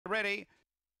ready.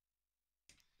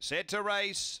 Set to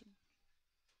race.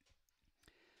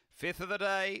 Fifth of the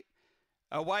day.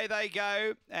 Away they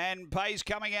go, and Pace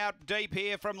coming out deep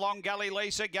here from Long Gully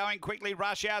Lisa, going quickly.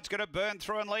 Rush Out's going to burn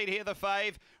through and lead here, the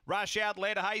fave. Rush Out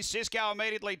led. Hey, Cisco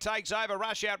immediately takes over.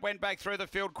 Rush Out went back through the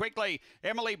field quickly.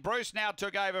 Emily Bruce now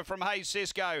took over from Hey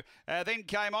Cisco. Then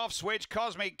came off switch.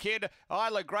 Cosmic Kid,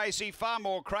 Isla Gracie, Far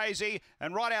More Crazy,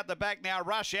 and right out the back now,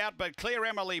 Rush Out, but clear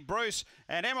Emily Bruce,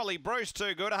 and Emily Bruce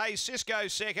too good. Hey Cisco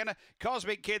second,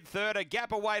 Cosmic Kid third, a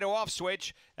gap away to off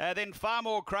switch. Then Far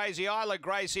More Crazy, Isla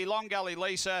Gracie, Long Gully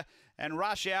Lisa, and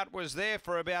Rush Out was there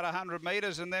for about 100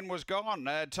 metres and then was gone.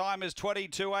 Time is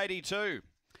 22.82.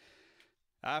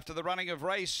 After the running of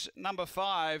race number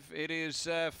 5, it is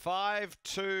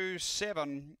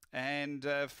 5-2-7 and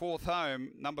fourth home,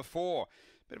 number 4.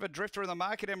 Bit of a drifter in the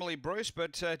market, Emily Bruce,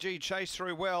 but gee, chased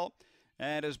through well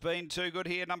and has been too good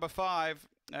here, number 5.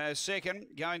 Second,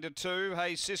 going to 2,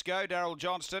 Hey Cisco, Daryl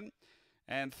Johnston.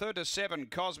 And third to 7,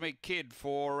 Cosmic Kid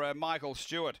for Michael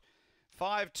Stewart.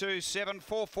 5-2-7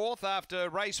 for fourth after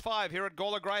race 5 here at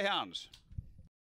Gawler Greyhounds.